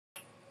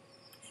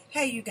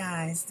Hey you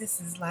guys,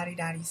 this is Lottie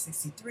Dottie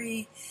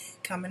 63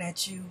 coming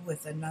at you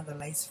with another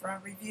lace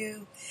front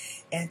review.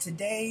 And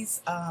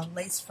today's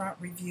lace front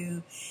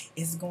review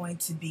is going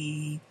to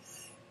be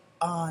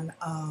on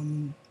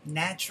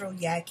Natural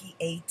Yaki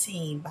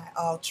 18 by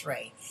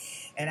Outre.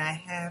 And I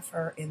have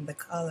her in the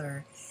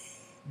color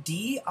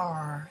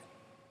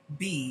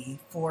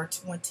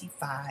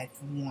DRB425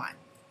 1.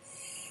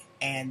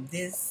 And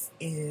this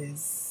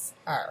is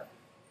her.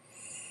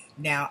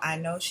 Now, I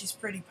know she's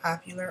pretty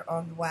popular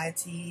on the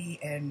YT,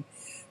 and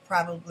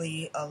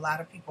probably a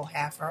lot of people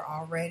have her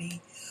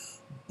already,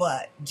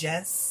 but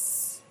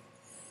just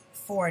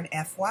for an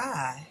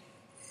FYI,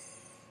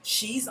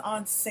 she's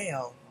on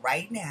sale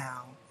right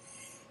now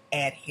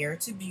at Hair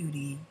to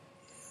Beauty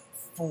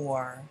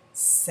for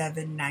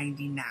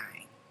 $7.99.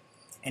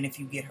 And if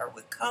you get her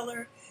with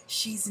color,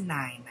 she's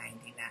 $9.99.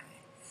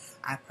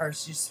 I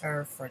purchased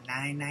her for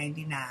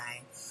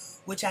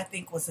 $9.99, which I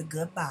think was a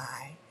good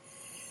buy.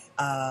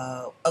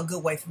 A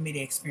good way for me to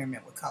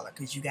experiment with color,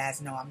 because you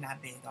guys know I'm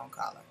not big on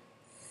color.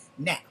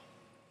 Now,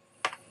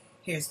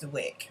 here's the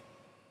wig.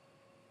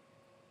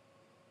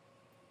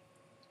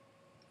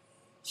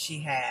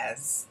 She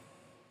has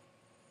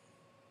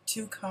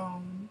two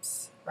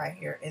combs right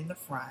here in the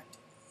front.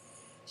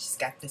 She's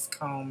got this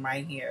comb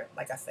right here.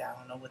 Like I said, I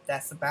don't know what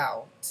that's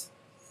about.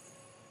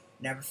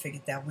 Never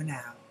figured that one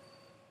out.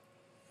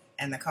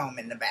 And the comb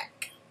in the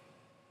back.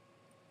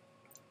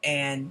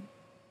 And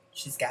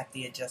she's got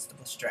the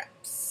adjustable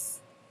straps.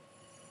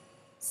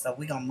 So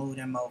we're going to move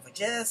them over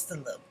just a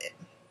little bit.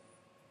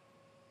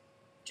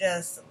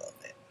 Just a little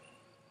bit.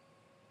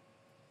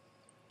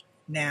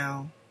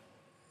 Now,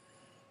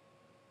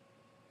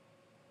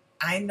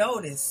 I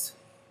noticed,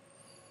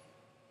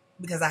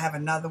 because I have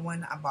another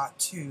one, I bought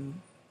two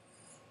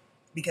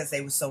because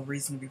they were so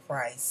reasonably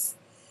priced.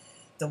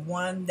 The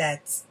one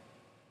that's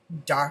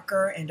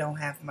darker and don't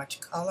have much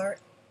color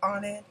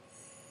on it,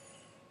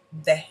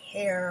 the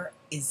hair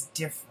is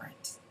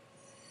different.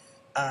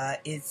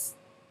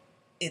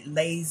 It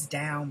lays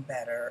down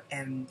better,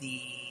 and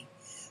the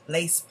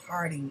lace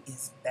parting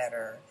is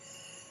better.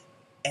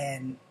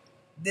 And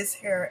this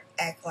hair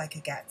act like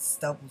it got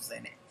stubbles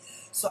in it.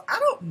 So I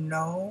don't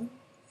know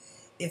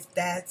if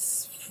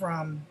that's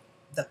from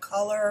the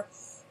color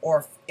or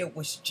if it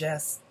was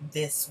just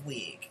this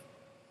wig.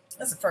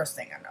 That's the first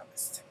thing I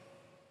noticed.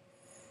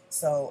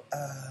 So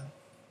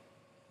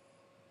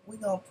we're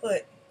gonna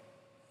put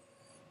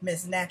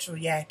Miss Natural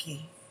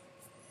Yaki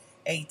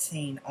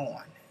 18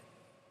 on.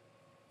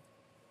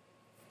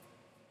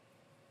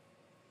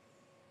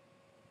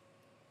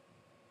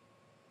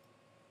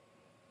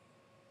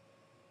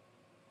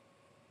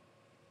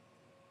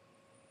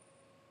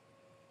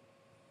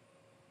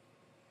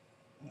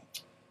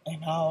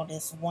 And all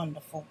this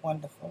wonderful,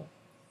 wonderful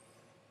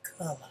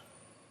color.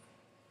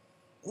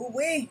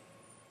 Ooh-wee.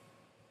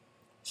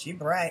 She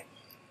bright.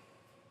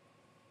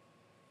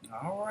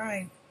 All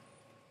right.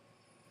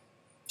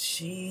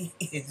 She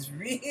is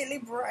really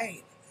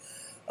bright.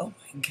 Oh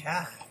my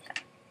God.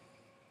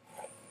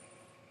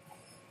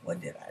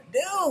 What did I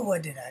do?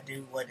 What did I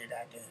do? What did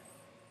I do?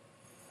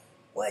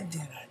 What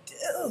did I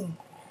do?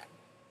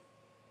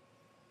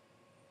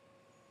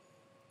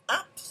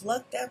 I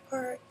plucked that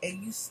part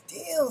and you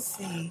still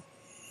see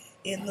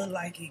it look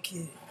like it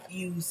could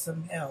use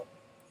some help.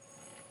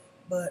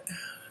 But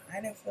I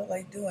didn't feel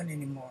like doing it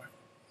anymore,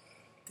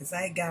 because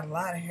I got a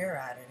lot of hair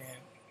out of there.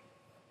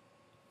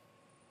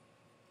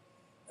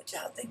 What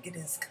y'all think of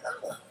this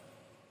color?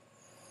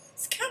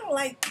 It's kind of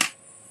like,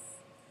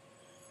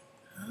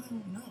 I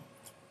don't know.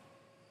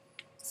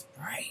 It's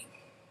bright.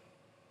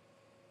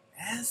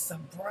 That's a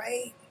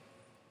bright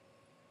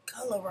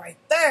color right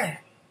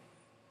there.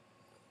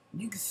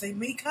 You can see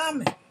me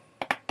coming.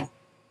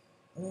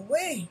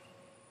 Away.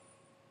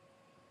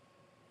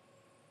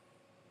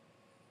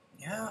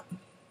 Yeah.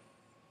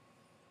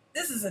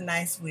 This is a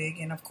nice wig,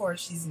 and of course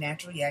she's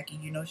Natural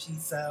Yaki. You know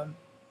she's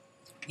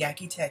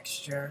Yaki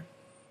texture.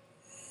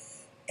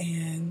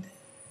 And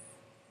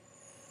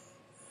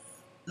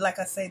like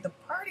I say, the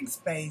parting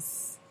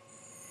space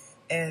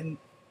and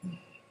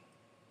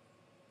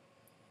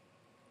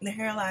the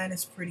hairline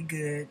is pretty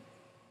good.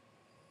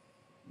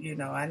 You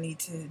know, I need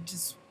to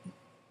just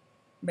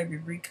maybe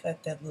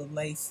recut that little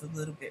lace a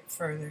little bit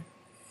further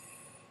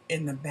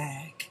in the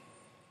back.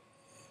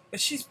 But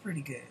she's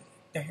pretty good,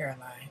 the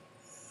hairline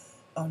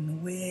on the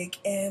wig,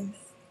 and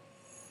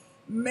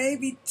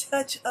maybe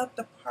touch up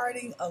the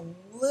parting a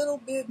little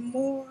bit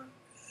more.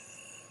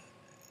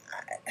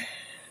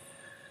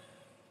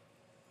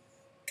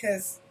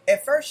 Because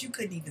at first you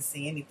couldn't even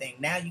see anything.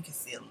 Now you can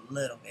see a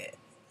little bit.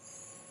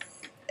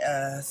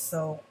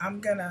 So I'm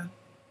gonna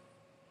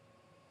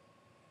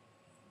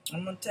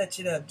touch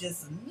it up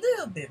just a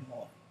little bit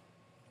more.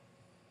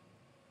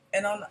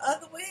 And on the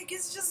other wig,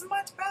 it's just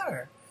much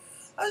better.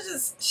 I was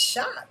just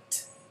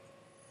shocked.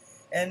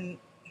 And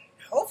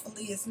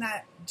hopefully it's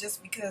not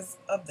just because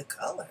of the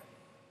color.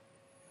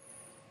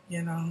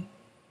 You know?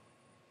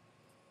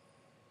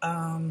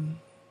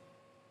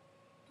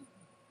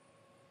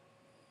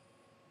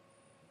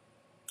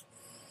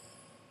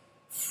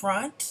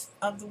 front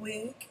of the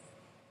wig,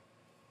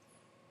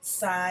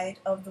 side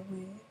of the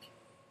wig,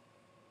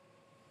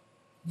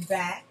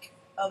 back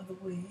of the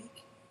wig,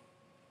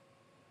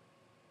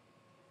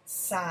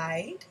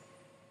 side,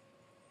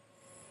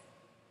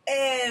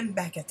 and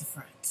back at the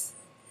front.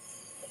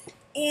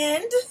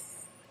 And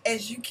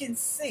as you can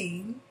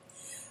see,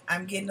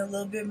 I'm getting a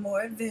little bit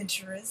more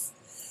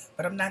adventurous,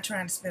 but I'm not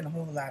trying to spend a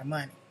whole lot of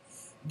money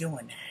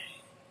doing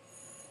that.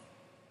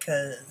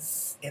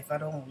 Because if I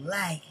don't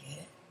like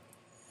it,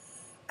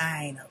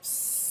 I ain't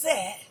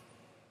upset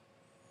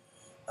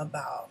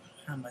about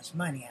how much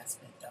money I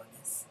spent on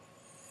this.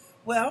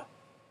 Well,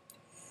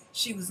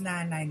 she was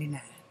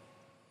 $9.99.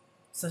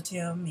 So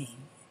tell me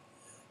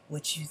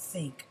what you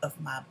think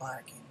of my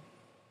bargain.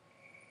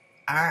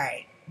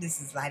 Alright,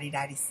 this is Lottie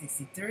Dottie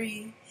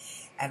 63,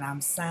 and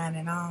I'm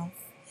signing off.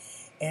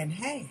 And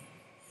hey,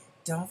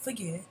 don't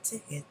forget to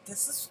hit the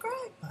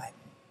subscribe button.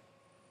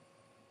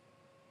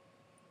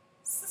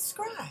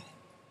 Subscribe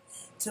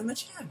to my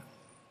channel.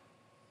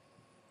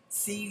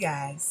 See you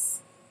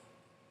guys.